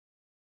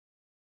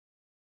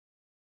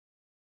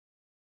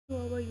To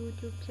our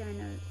YouTube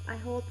channel. I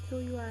hope so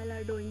you all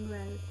are doing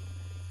well.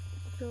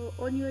 So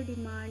on your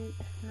demand,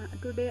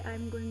 today I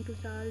am going to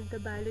solve the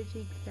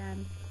biology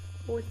exam,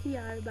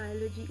 OCR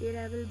Biology,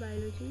 A-Level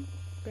Biology.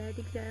 That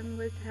exam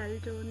was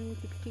held on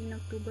 16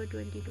 October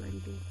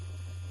 2020.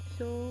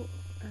 So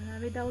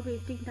without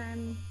wasting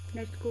time,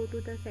 let's go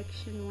to the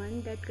section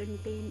 1 that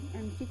contain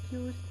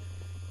MCQs.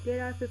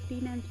 There are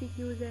 15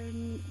 MCQs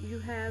and you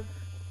have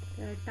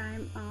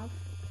time of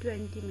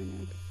 20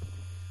 minutes.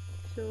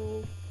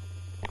 So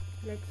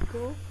let's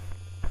go.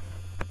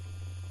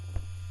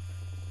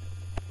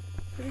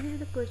 So this is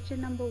the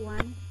question number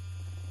 1,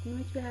 in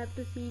which we have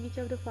to see which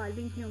of the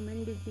following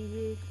human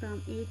diseases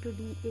from A to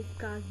D is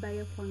caused by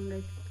a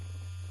fungus.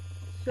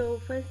 So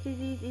first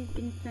disease is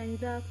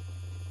influenza,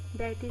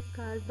 that is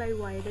caused by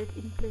virus,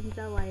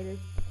 influenza virus.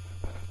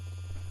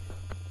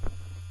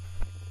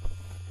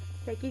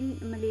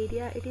 Second,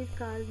 malaria, it is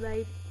caused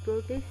by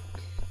protist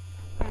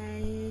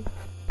and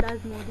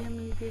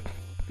plasmodium is its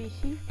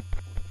species.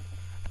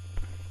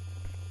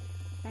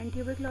 And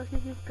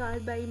tuberculosis is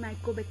caused by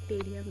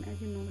mycobacterium,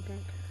 as you know that.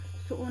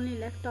 So only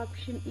left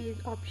option is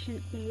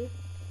option A.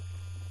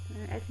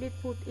 Athlete's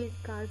foot is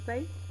caused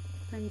by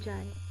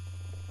fungi.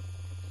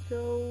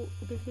 So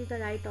this is the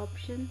right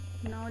option.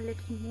 Now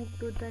let's move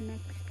to the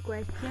next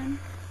question.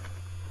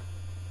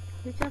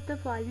 Which of the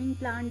following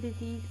plant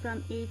disease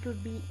from A to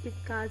D is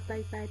caused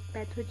by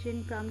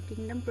pathogen from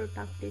kingdom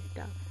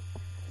Protoctista?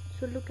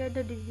 So look at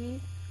the disease.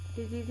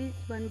 Diseases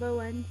 1 by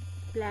 1.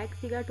 Black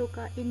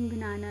sigatoka in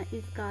banana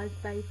is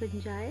caused by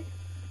fungi.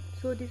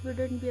 So this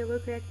wouldn't be our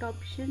correct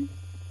option.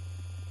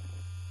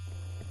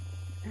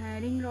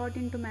 Ring rot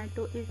in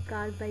tomato is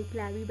caused by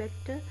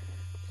clavibacter.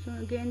 So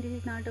again this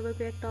is not our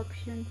correct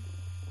option.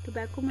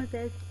 Tobacco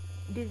mosaic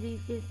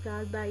disease is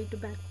caused by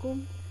tobacco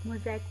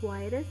mosaic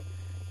virus.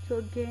 So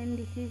again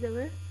this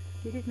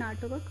is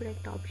not our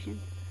correct option.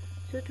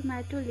 So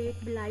tomato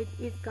late blight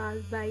is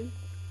caused by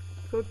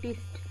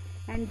protist,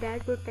 and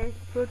that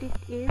protist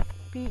is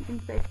P.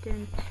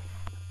 infestant.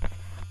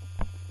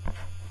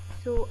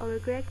 So our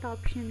correct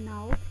option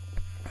now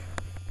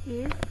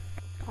is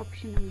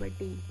option number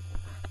D.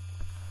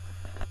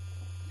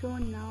 So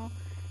now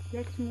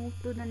let's move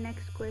to the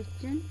next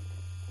question.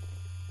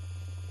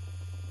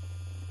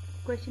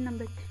 Question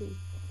number 3.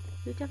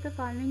 Which of the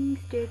following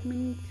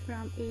statements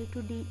from A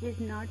to D is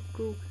not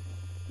true?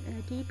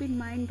 Keep in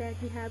mind that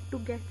we have to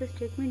guess the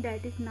statement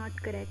that is not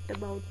correct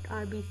about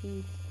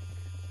RBCs.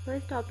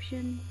 First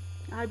option,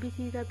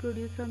 RBCs are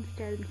produced from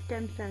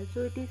stem cells,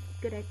 so it is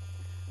correct.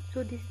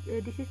 So this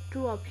is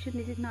true option,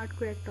 this is not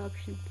correct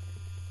option,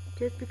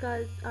 just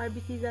because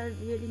RBCs are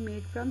really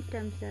made from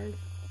stem cells.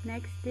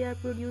 Next, they are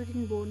produced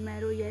in bone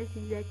marrow, yes,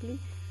 exactly,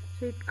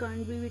 so it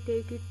can't be, we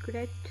take it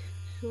correct.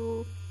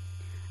 So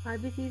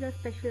RBCs are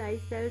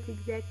specialized cells,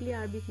 exactly,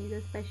 RBCs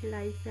are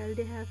specialized cells.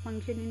 They have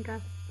function in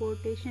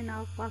transportation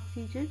of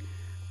oxygen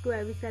to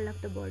every cell of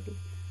the body.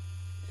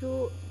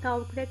 So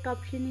the correct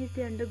option is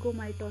they undergo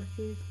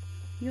mitosis.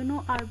 You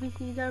know,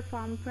 RBCs are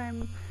formed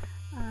from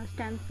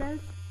stem cells,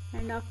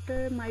 and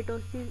after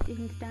mitosis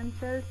in stem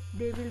cells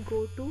they will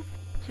go to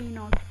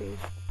G0 phase.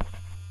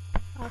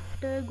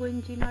 After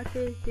going G0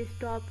 phase they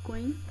stop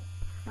going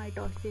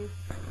mitosis.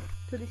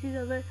 So this is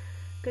our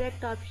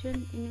correct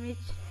option, in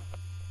which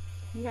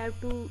we have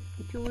to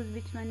choose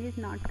which one is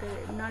not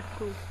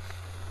true.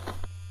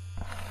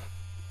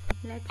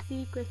 Let's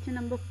see question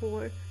number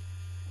 4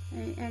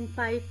 and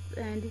 5,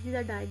 and this is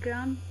a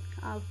diagram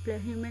of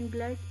human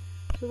blood.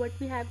 So what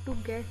we have to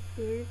guess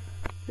is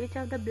which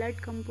of the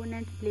blood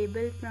components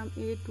labeled from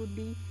A to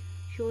D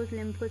shows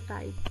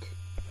lymphocyte.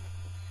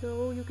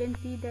 So you can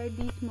see that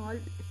these small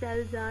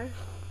cells are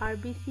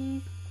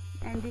RBCs,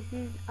 and this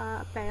is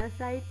a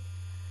parasite,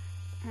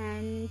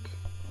 and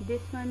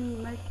this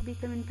one must be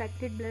some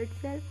infected blood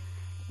cell.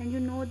 And you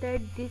know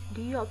that this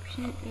D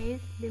option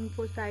is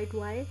lymphocyte.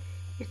 Why?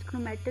 Its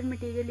chromatin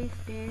material is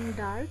stained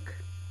dark,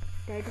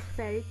 that is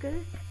spherical,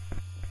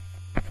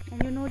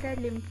 and you know that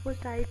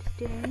lymphocytes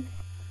stain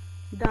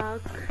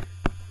dark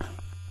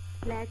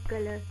black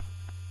color,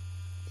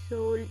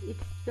 so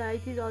its size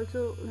is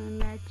also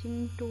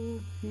matching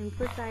to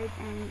lymphocyte,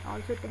 and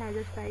also it has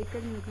a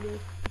spherical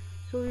nucleus.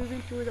 So we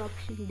will choose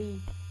option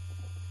D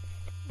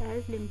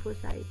as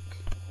lymphocyte.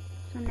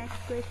 So next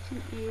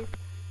question is,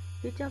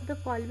 which of the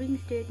following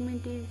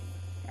statement is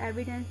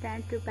evidence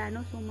that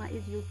trypanosoma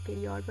is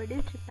eukaryote? What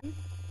is trypanosoma?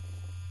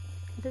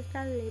 The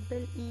cell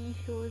label E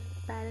shows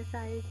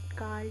parasite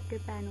called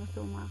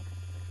trypanosoma.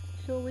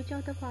 So which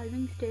of the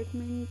following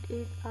statement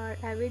is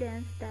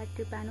evidence that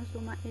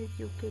trypanosoma is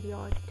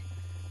eukaryote?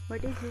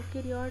 What is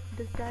eukaryote?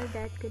 The cell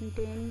that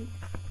contains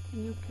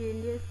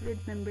nucleus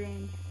with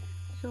membrane.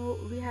 So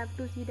we have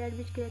to see that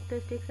which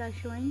characteristics are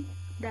showing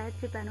that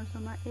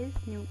trypanosoma is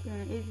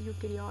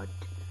eukaryote.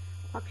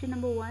 Option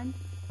number 1,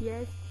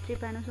 yes,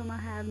 trypanosoma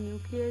have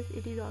nucleus.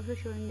 It is also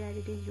showing that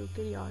it is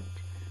eukaryote,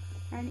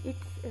 and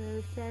its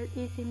cell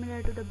is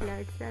similar to the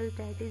blood cells.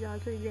 That is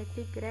also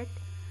exactly correct.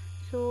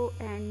 So,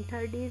 and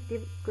third is they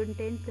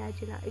contain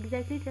flagella.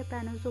 Exactly,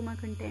 trypanosoma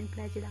contain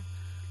flagella.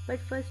 but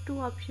first two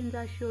options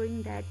are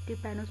showing that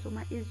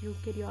trypanosoma is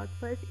eukaryote.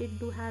 First, it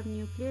do have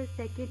nucleus.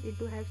 Second, it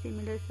do have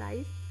similar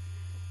size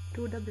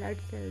to the blood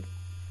cells.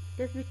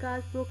 Just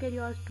because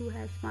prokaryotes do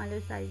have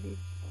smaller sizes.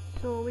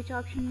 So which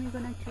option we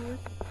gonna choose?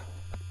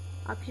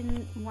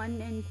 Option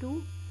 1 and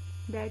 2,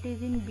 that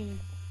is in B.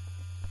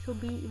 So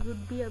B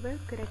would be our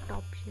correct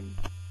option.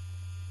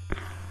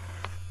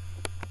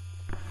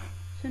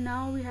 So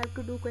now we have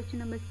to do question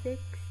number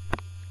 6.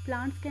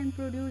 Plants can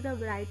produce a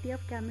variety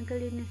of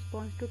chemicals in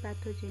response to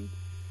pathogen.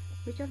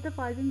 Which of the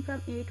following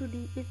from A to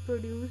D is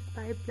produced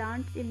by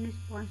plants in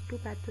response to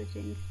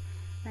pathogens?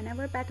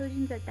 Whenever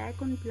pathogens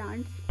attack on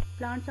plants,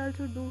 plants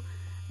also do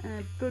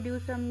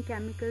produce some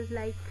chemicals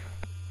like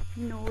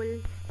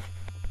phenol,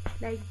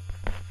 like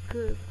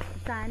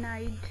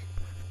cyanide,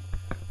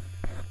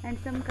 and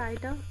some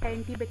kind of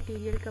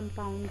antibacterial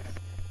compounds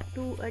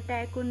to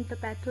attack on the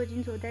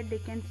pathogen so that they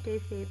can stay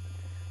safe.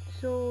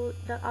 So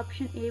the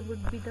option A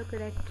would be the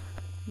correct.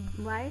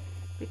 Why?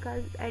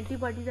 Because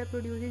antibodies are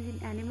produced in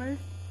animals.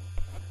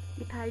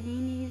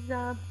 Ethylene is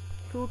a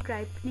fruit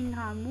ripening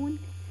hormone,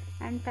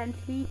 and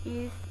penicillin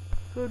is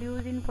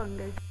produced in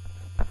fungus.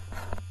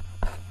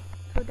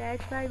 So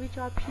that's why which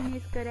option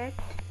is correct?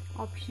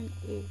 Option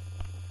A.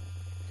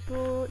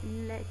 So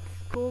let's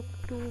go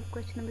to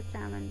question number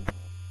 7.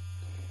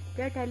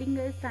 They are telling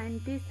us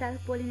scientists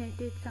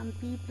self-pollinated some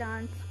pea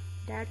plants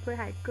that were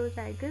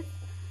heterozygous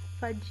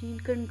for gene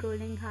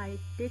controlling height.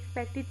 They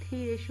expected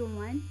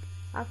 3:1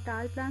 of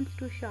tall plants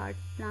to short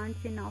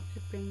plants in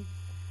offspring.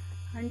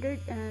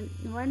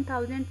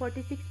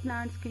 1046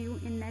 plants grew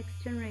in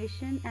next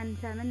generation, and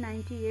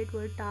 798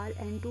 were tall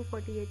and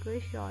 248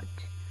 were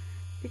short.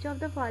 Which of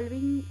the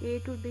following A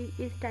to D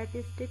is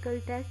statistical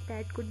test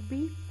that could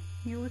be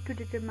used to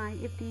determine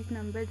if these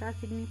numbers are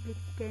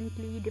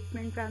significantly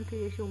different from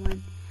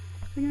 3:1?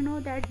 So you know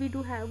that we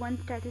do have one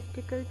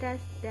statistical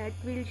test that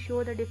will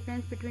show the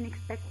difference between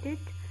expected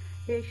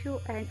ratio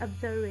and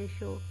observed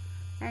ratio,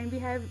 and we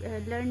have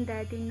learned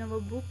that in our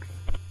books,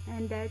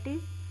 and that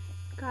is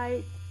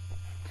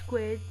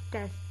chi-square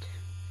test.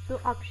 So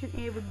option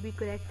A would be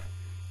correct.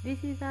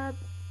 This is a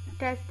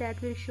test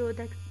that will show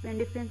the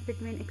difference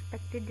between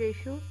expected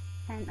ratio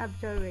and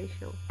observed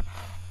ratio.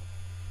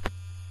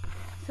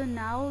 So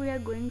now we are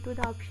going to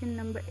the option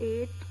number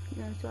 8,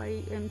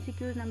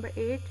 MCQs number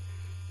 8,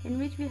 in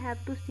which we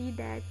have to see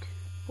that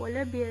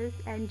polar bears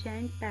and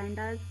giant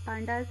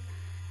pandas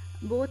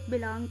both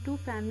belong to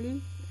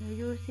family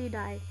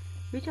Ursidae.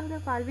 Which of the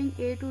following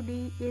A to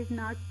D is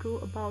not true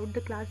about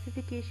the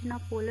classification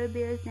of polar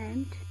bears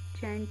and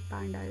giant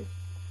pandas?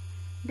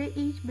 They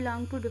each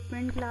belong to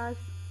different class,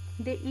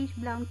 they each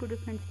belong to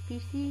different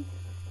species,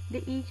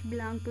 they each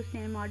belong to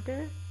same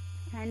order,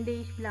 and they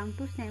each belong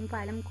to same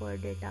phylum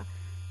Chordata.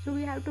 So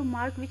we have to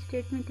mark which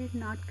statement is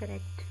not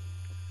correct.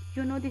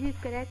 You know this is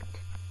correct.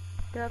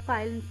 The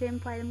same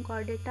phylum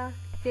Chordata,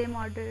 same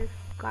order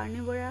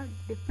Carnivora,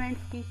 different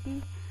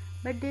species,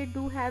 but they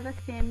do have a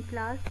same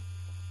class,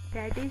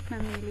 that is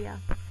Mammalia.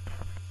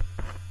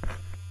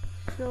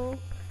 So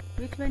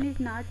which one is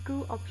not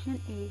true?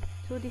 Option A.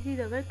 So this is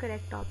our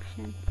correct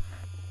option,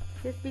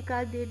 just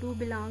because they do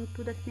belong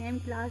to the same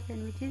class,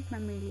 and which is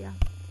Mammalia.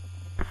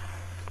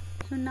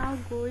 So now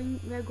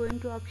we are going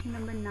to option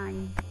number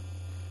 9.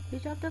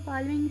 Which of the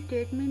following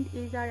statement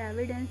is our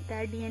evidence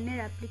that DNA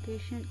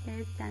replication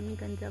is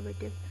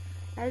semi-conservative?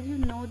 As you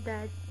know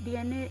that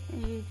DNA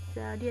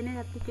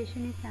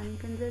replication is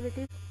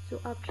semi-conservative. So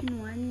option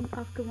 1,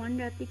 after one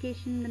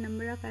replication the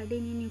number of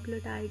adenine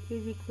nucleotide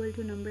is equal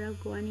to number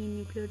of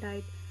guanine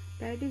nucleotide.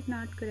 That is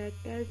not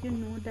correct, as you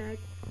know that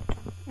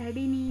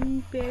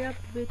adenine pair up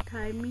with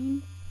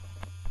thymine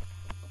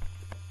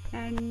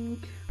and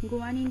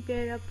guanine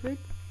pair up with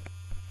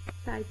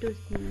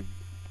cytosine.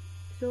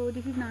 So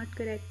this is not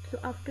correct. So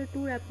after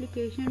two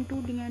replication,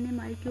 two DNA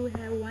molecules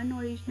have one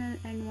original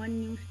and one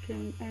new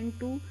strand, and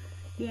two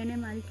DNA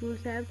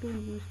molecules have two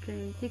new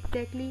strands.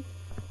 Exactly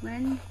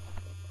when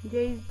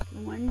there is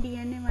one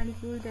DNA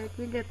molecule that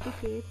will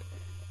replicate,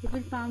 it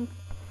will form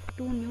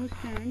two new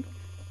strands,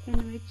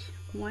 in which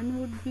one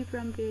would be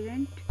from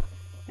parent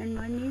and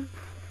one is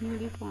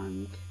newly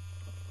formed.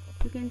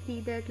 You can see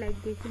that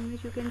like this, in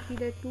which you can see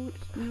that two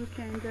new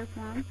strands are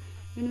formed,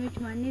 in which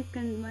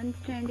one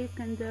strand is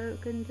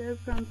conserved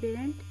from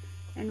parent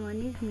and one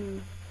is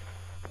new.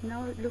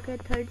 Now look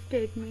at third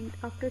statement.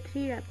 After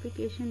 3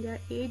 replication there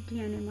are 8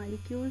 DNA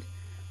molecules,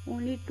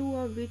 only 2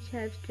 of which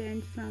have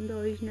strands from the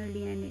original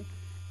DNA.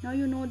 Now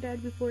you know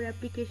that before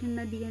replication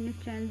the DNA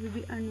strands will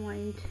be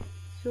unwound.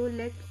 So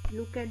let's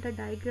look at the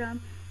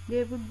diagram.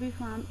 There would be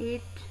formed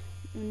 8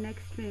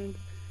 next strands.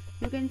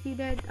 You can see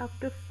that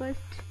after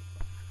first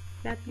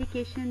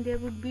replication there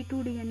would be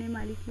 2 DNA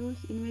molecules,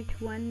 in which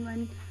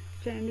one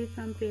strand is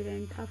from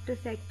parent. After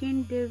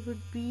second there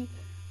would be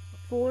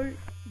 4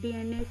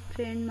 DNA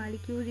strand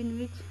molecules, in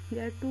which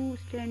there are 2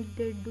 strands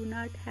that do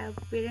not have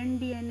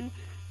parent DNA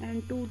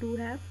and 2 do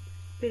have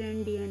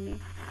parent DNA.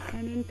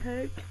 And in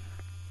third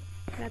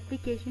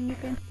replication you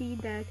can see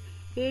that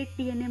 8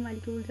 DNA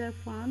molecules are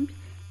formed,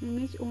 in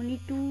which only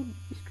 2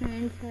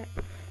 strands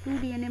two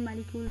DNA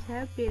molecules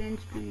have parent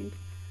strands.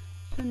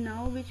 So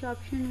now which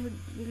option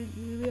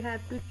will we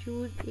have to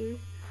choose is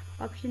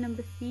option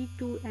number C,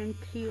 2 and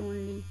 3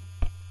 only.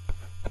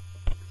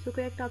 So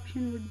correct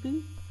option would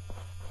be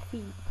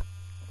C.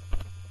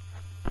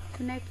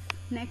 So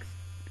next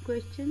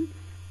question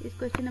is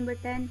question number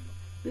 10.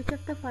 Which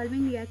of the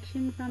following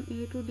reaction from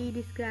A to D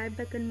describe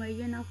the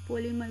conversion of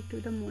polymer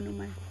to the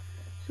monomer?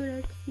 So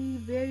let's see,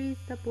 where is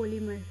the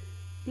polymer?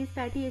 This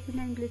fatty acid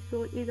and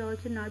glycerol is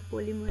also not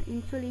polymer.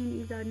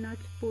 Insulin is not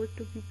supposed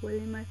to be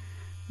polymer.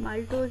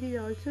 Maltose is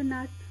also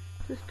not.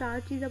 So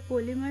starch is a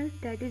polymer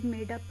that is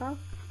made up of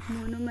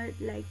monomer,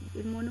 like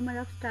monomer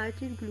of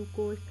starch is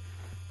glucose.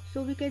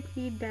 So we can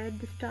see that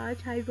the starch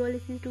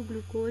hydrolysis to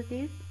glucose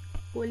is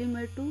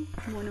polymer to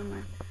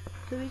monomer.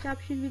 So which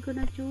option we're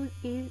gonna choose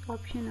is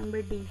option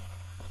number D.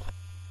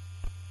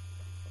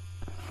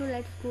 So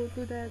let's go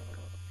to the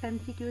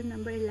MCQ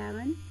number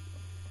 11.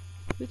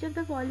 Which of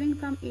the following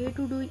from A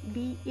to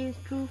D is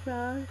true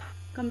for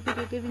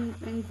competitive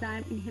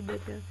enzyme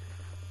inhibitor?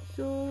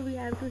 So we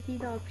have to see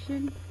the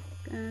option.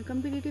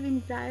 Competitive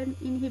enzyme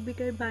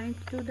inhibitor binds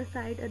to the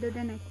site other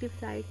than active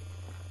site.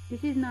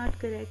 This is not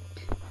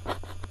correct.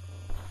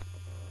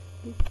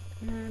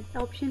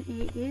 Option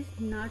A is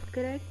not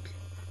correct.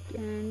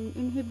 And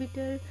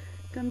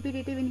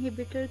competitive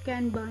inhibitor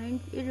can bind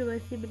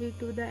irreversibly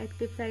to the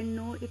active site.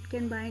 No, it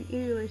can bind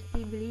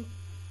irreversibly,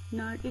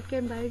 not it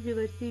can bind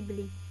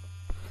reversibly.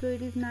 So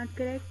it is not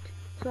correct.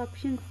 So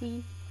option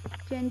C,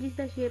 changes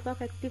the shape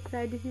of active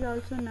site. This is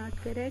also not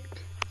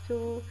correct.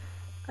 So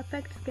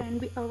effects can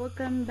be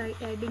overcome by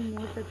adding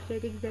more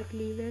substrate.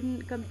 Exactly,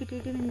 when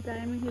competitive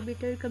enzyme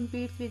inhibitor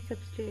competes with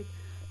substrate,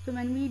 so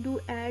when we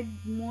do add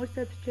more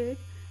substrate,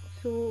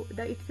 so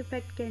its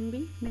effect can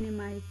be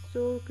minimized.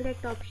 So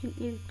correct option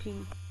is D.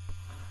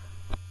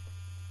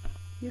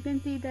 You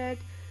can see that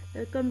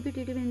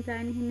competitive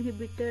enzyme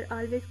inhibitor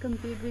always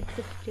compete with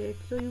substrate,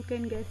 so you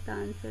can guess the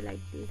answer like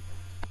this.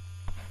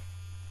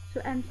 So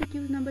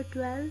MCQ number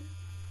 12.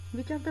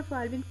 Which of the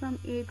following from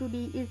A to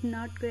D is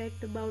not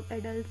correct about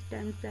adult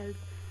stem cells?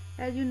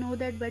 As you know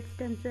that what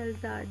stem cells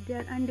are, they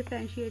are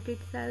undifferentiated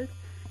cells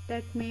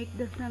that make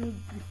some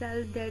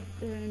cells that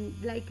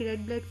like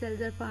red blood cells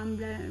are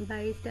formed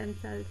by stem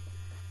cells.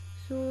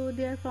 So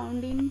they are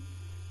found in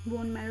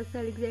bone marrow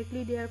cell.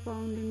 Exactly, they are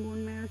found in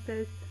bone marrow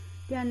cells.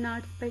 They are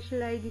not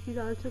specialized. This is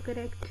also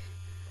correct.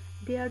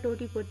 They are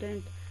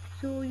totipotent.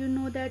 So you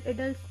know that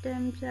adult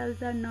stem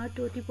cells are not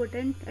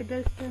totipotent.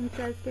 Adult stem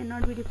cells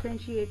cannot be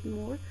differentiated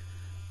more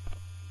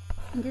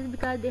just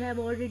because they have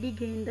already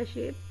gained the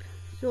shape.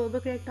 So the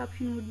correct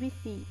option would be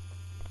C.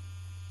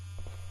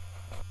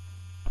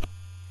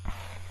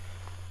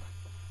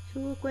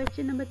 So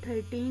question number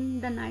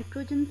 13. The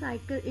nitrogen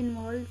cycle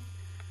involves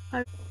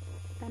a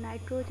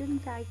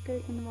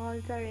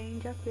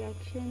range of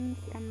reactions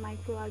and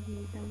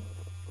microorganisms.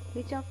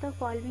 Which of the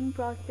following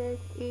process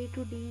A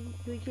to D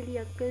usually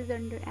occurs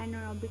under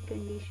anaerobic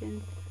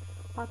conditions?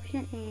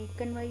 Option A,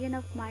 conversion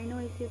of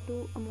amino acid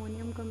to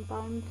ammonium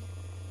compounds.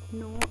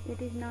 No, it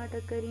is not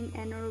occur in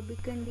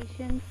anaerobic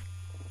conditions.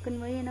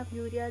 Conversion of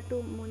urea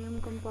to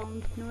ammonium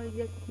compounds. No,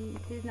 it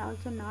is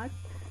also not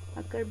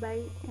occur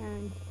by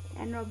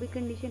anaerobic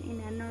condition.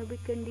 In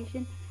anaerobic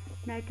condition,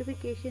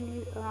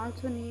 nitrification is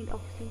also need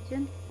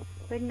oxygen,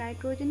 but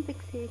nitrogen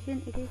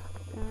fixation it is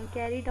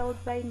carried out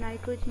by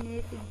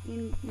nitrogenase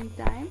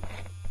enzyme.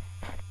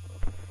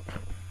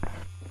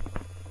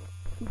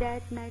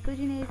 That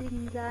nitrogenase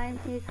enzyme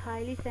is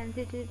highly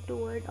sensitive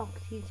toward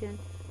oxygen,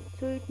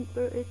 so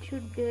it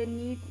should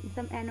need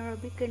some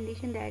anaerobic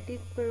condition that is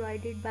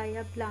provided by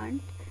a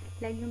plant,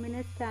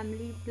 leguminous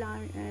family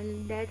plant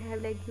that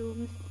have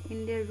legumes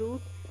in their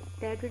root,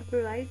 that will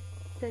provide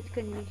such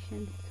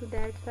conditions. So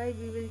that's why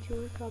we will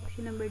choose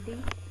option number D.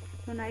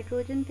 So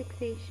nitrogen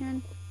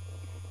fixation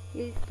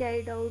is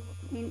carried out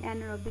in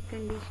anaerobic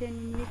condition,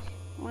 in which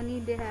only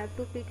they have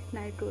to fix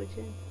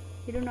nitrogen.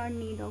 They do not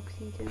need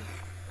oxygen.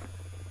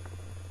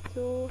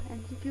 So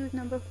MCQ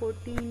number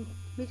 14.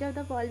 Which of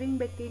the following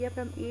bacteria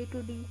from A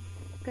to D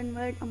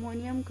convert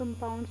ammonium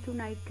compounds to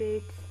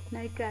nitrites?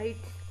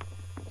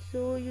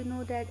 So you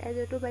know that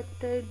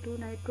Azotobacter do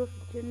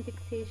nitrogen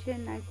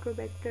fixation,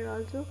 Nitrobacter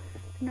also.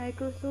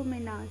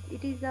 Nitrosomonas,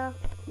 it is a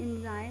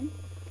enzyme.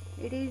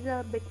 It is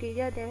a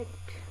bacteria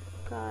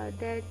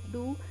that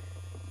do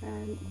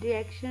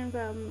reaction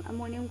from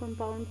ammonium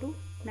compound to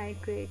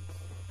nitrates.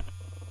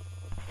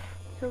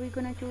 So we're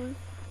gonna choose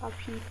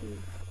option C.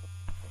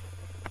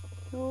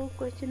 So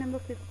question number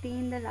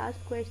 15, the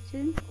last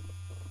question.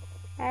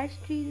 Ash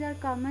trees are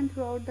common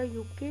throughout the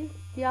UK.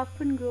 They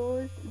often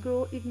grow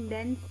in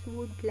dense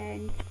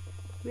woodlands.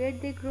 Where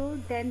they grow?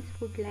 Dense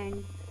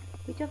woodland.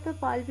 Which of the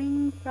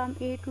following from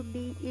A to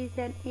D is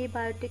an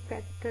abiotic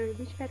factor?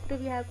 Which factor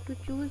we have to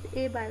choose?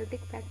 Abiotic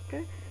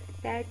factor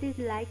that is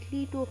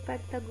likely to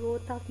affect the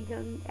growth of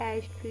young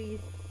ash trees.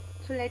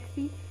 So let's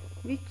see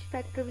which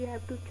factor we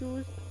have to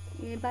choose.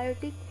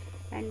 Abiotic,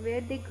 and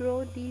where they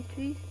grow these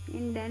trees?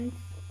 In dense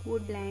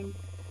woodland.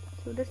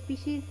 So the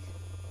species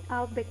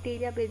of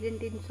bacteria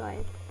present in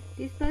soil.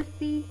 This must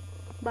be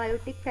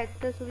biotic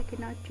factor, so we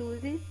cannot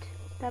choose it.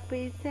 The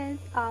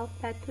presence of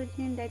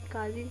pathogen that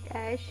causes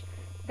ash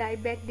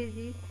dieback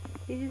disease,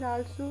 this is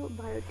also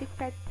biotic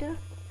factor.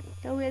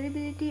 The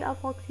availability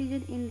of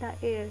oxygen in the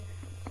air,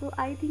 so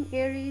I think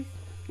air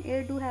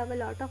do have a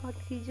lot of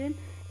oxygen.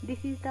 This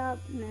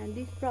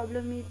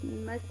problem is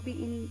must be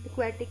in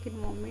aquatic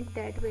environment,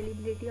 that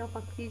availability of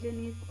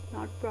oxygen is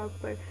not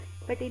proper,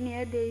 but in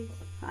air there is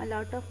a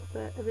lot of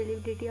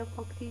availability of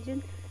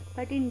oxygen.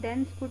 But in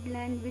dense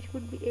woodland, which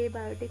would be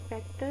abiotic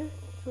factor,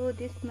 so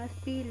this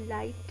must be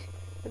light,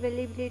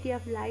 availability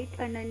of light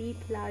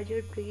underneath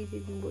larger trees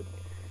in wood.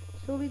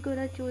 So we're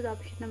gonna choose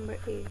option number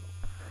A.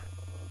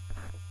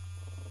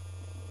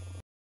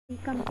 We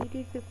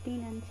completed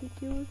 15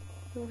 MCQs.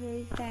 So here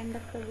is the end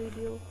of the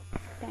video.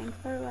 Thanks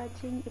for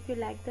watching. If you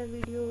like the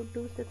video,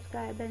 do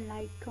subscribe and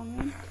like,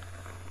 comment.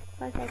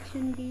 For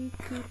section B,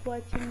 keep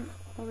watching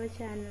our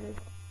channel.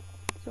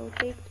 So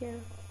take care.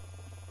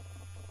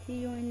 See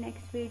you in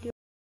next video.